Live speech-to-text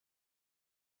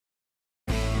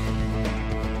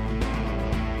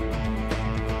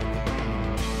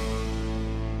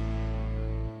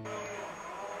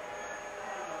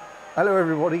Hello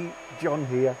everybody, John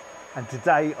here, and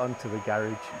today onto the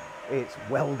garage. It's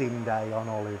welding day on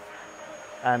Olive,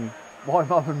 and my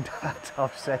mum and dad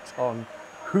have set on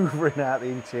hoovering out the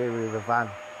interior of the van.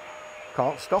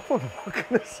 Can't stop them, what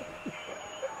can I say?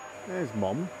 There's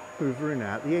Mum hoovering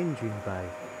out the engine bay,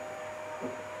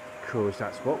 because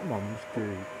that's what mums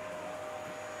do.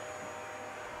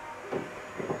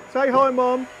 Say hi,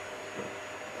 Mum.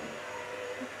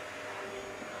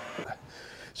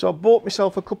 So I bought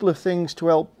myself a couple of things to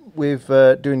help with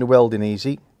doing the welding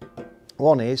easy.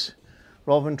 One is,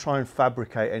 rather than try and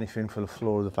fabricate anything for the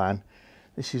floor of the van,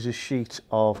 this is a sheet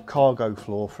of cargo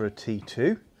floor for a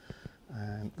T2.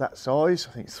 That size,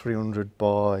 I think 300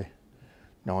 by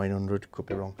 900, could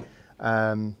be wrong.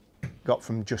 Got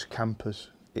from Just Campers.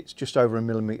 It's just over 1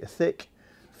 millimetre thick,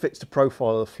 fits the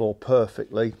profile of the floor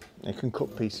perfectly. You can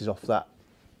cut pieces off that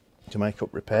to make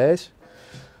up repairs.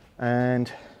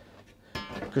 And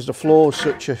because the floor is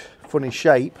such a funny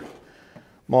shape,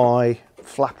 my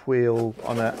flap wheel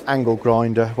on an angle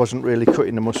grinder wasn't really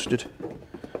cutting the mustard.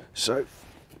 So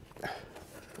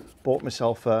bought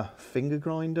myself a finger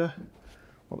grinder,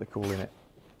 what are they calling it?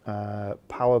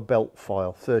 Power belt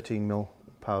file, 13mm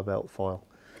power belt file,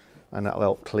 and that'll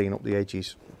help clean up the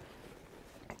edges.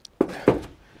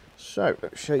 So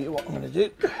let's show you what I'm going to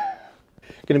do.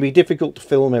 Going to be difficult to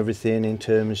film everything in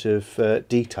terms of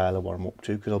detail of what I'm up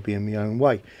to, because I'll be in my own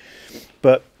way.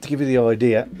 But to give you the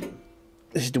idea,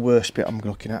 this is the worst bit I'm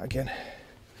looking at again.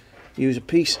 Use a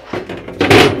piece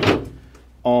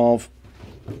of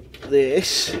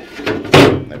this,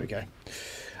 there we go,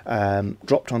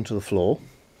 dropped onto the floor,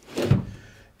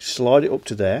 slide it up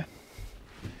to there.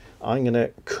 I'm going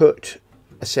to cut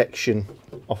a section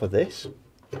off of this.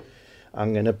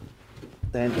 I'm going to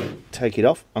then take it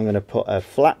off. I'm going to put a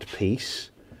flat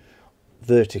piece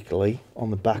vertically on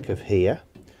the back of here,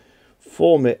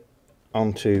 form it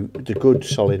onto the good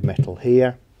solid metal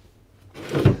here,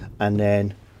 and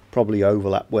then probably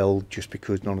overlap weld, just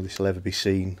because none of this will ever be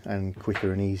seen, and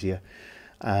quicker and easier,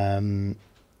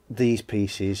 these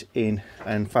pieces in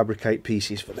and fabricate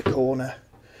pieces for the corner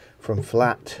from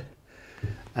flat,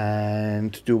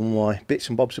 and do all my bits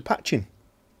and bobs of patching.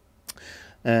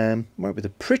 Won't be the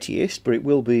prettiest, but it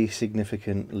will be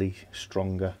significantly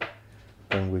stronger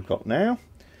than we've got now.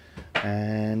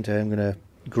 And I'm going to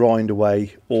grind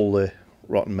away all the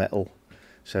rotten metal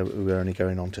so that we're only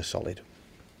going on to solid.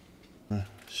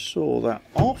 Saw that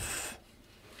off.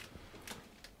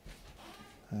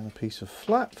 And a piece of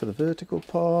flat for the vertical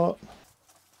part.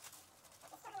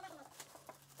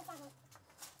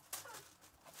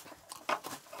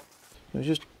 So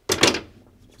just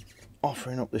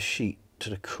offering up the sheet to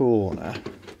the corner.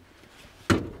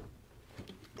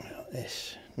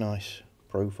 This nice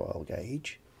profile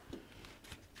gauge.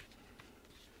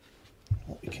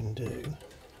 What we can do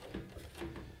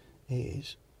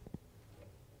is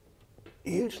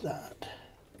use that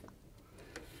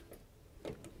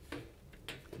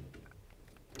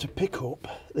to pick up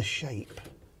the shape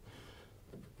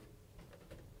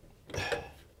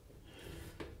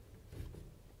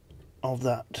of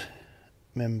that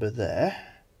member there,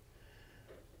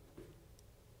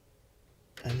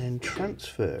 and then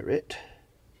transfer it,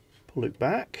 pull it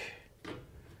back,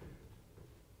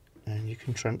 and you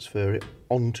can transfer it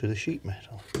onto the sheet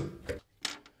metal.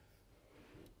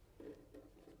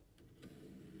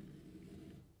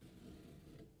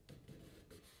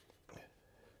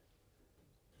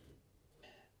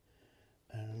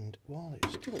 And while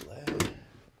it's still there,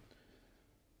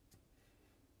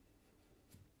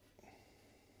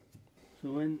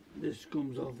 so when this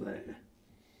comes off there,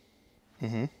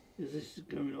 is this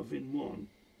going off in one,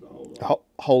 the whole lot?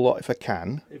 Whole lot if I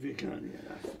can. If you can,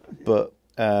 yeah. But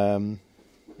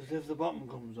because if the bottom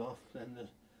comes off, then the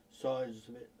side's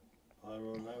a bit higher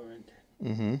or lower,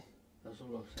 isn't it? That's all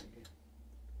I was thinking.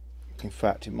 In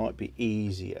fact, it might be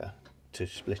easier to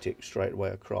split it straight away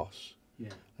across, yeah,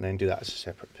 and then do that as a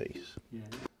separate piece. Yeah.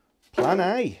 Plan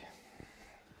A.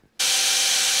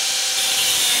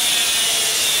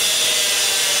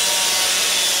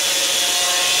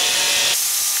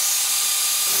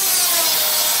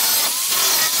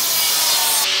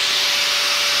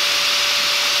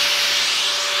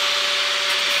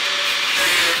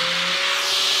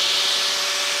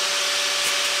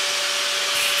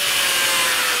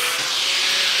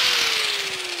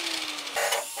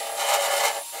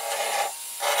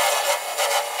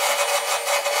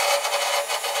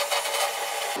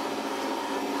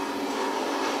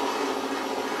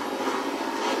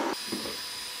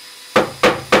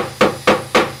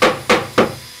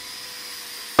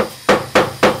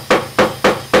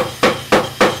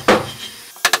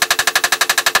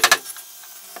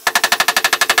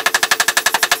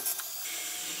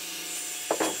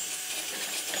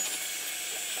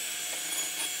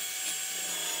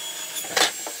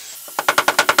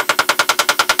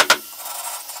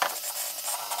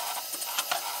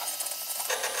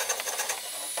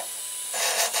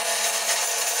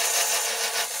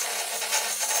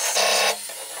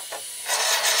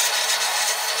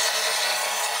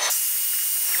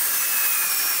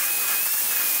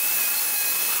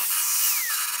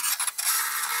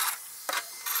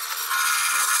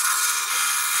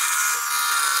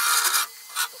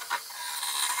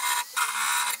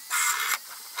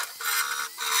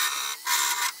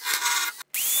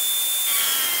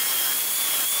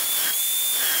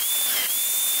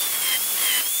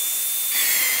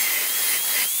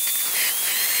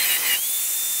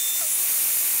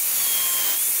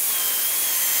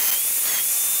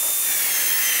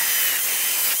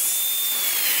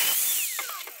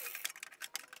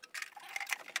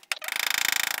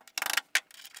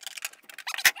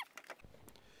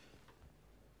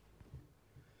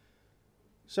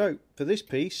 So for this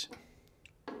piece,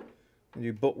 we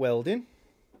do butt welding,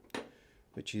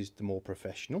 which is the more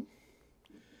professional,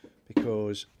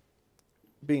 because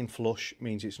being flush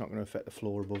means it's not going to affect the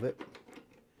floor above it.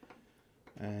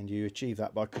 And you achieve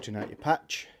that by cutting out your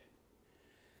patch,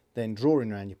 then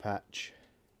drawing around your patch,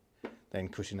 then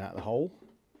cutting out the hole,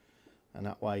 and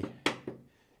that way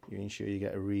you ensure you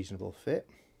get a reasonable fit.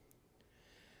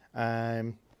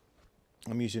 I'm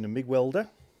using a MIG welder,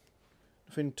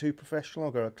 nothing too professional.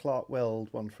 I've got a Clark Weld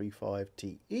 135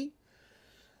 TE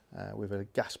with a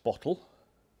gas bottle.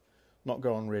 Not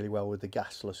going on really well with the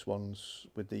gasless ones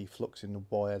with the flux in the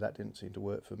wire. That didn't seem to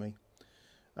work for me,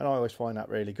 and I always find that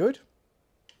really good.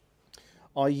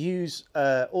 I use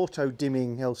auto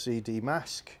dimming LCD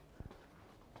mask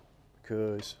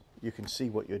because you can see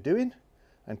what you're doing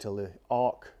until the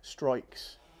arc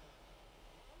strikes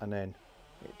and then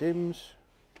it dims.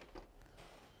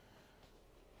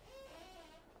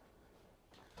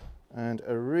 And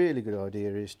a really good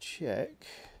idea is check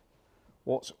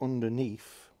what's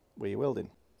underneath where you're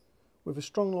welding. With a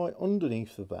strong light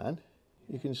underneath the van,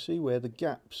 you can see where the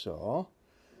gaps are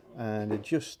and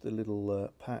adjust the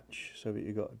little patch so that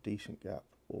you've got a decent gap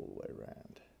all the way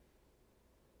around.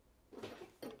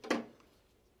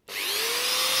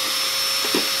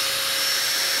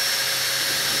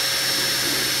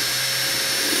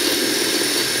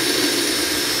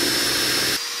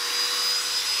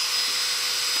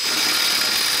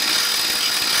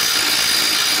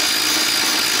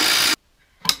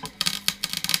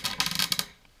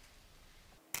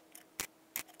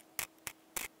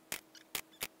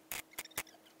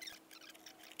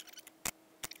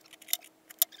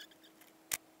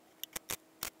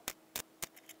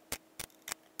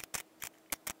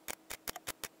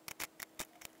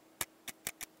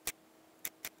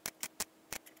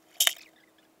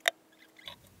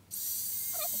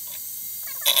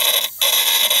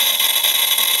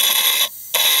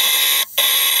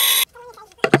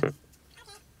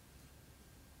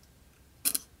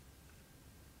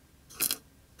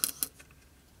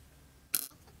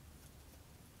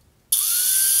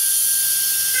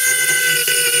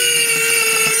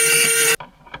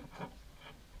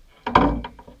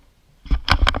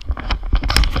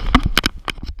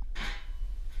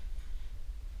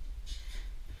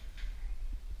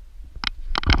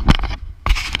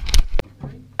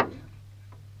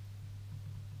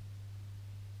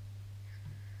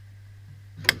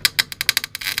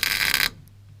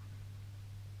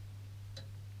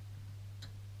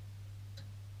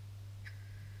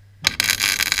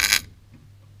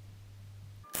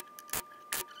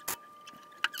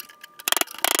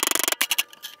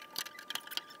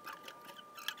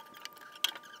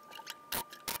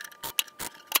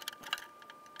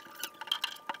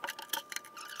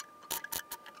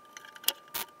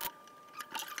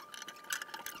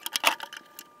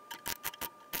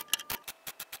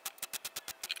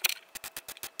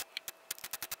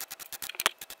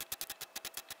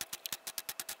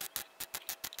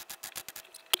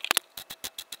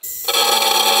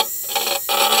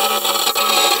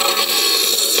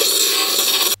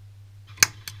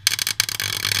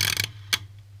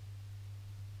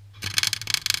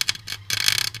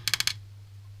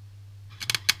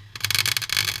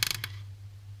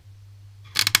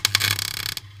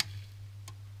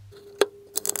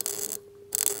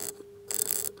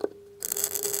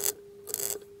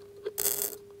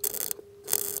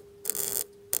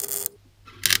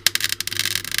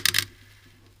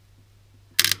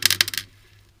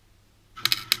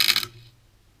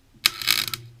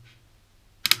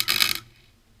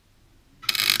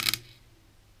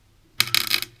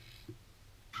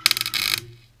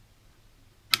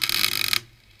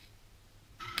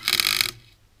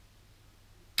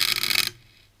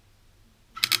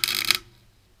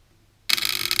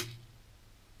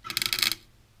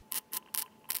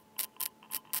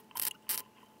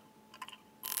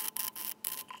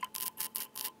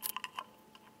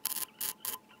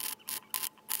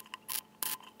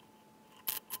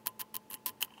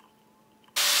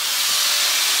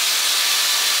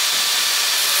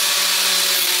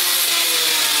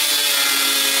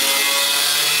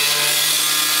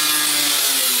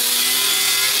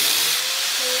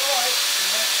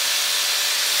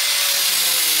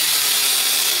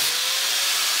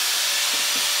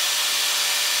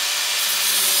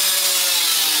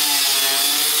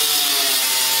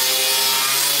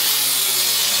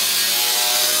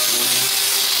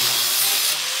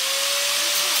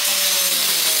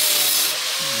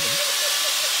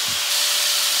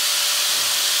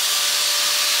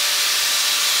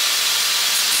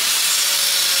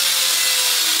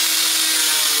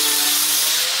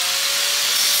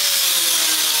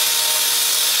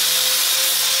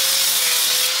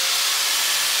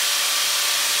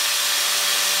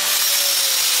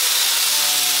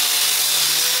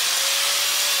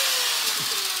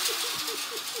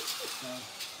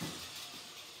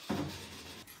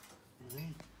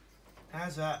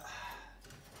 How's that?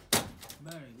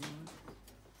 Very good.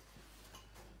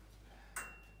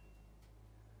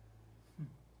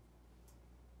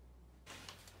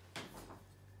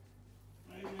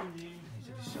 Need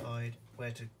to decide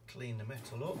where to clean the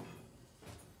metal up.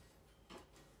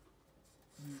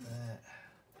 There.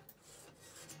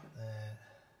 There.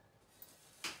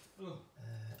 Oh.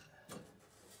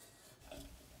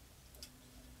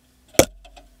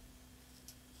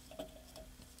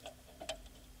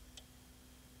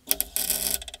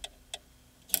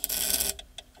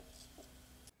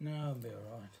 No, I'll be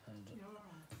alright. You're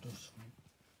alright. Just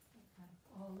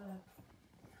Okay.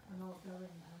 I'll go in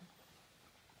now.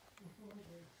 Before we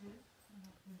do too.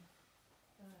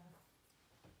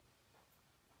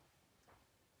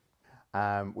 And I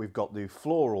can, We've got the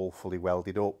floor all fully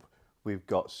welded up. We've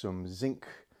got some zinc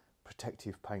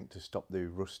protective paint to stop the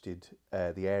rusted,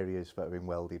 the areas that have been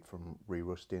welded from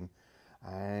re-rusting.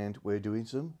 And we're doing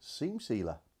some seam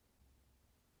sealer.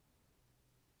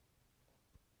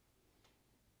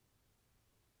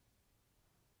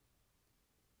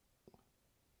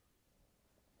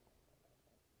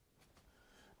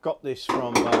 Got this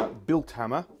from Built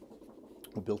Hammer,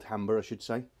 or Built Hammer I should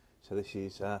say. So this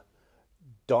is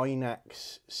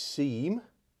Dynax Seam,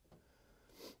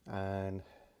 and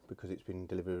because it's been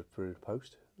delivered through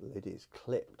post, the lid is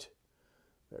clipped.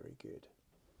 Very good.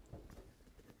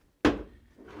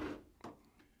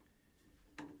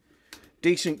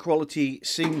 Decent quality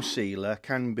seam sealer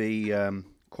can be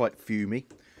quite fumey.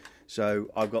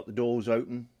 So I've got the doors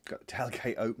open, got the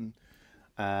tailgate open,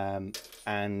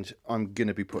 and I'm going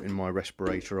to be putting my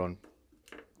respirator on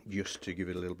just to give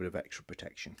it a little bit of extra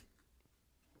protection.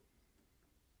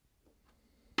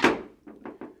 As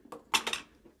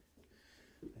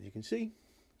you can see,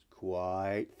 it's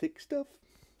quite thick stuff.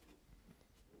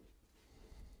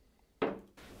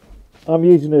 I'm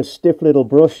using a stiff little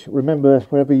brush. Remember,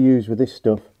 whatever you use with this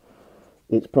stuff,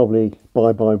 it's probably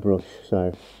bye-bye brush,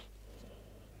 so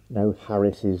no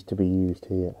Harris is to be used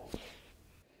here.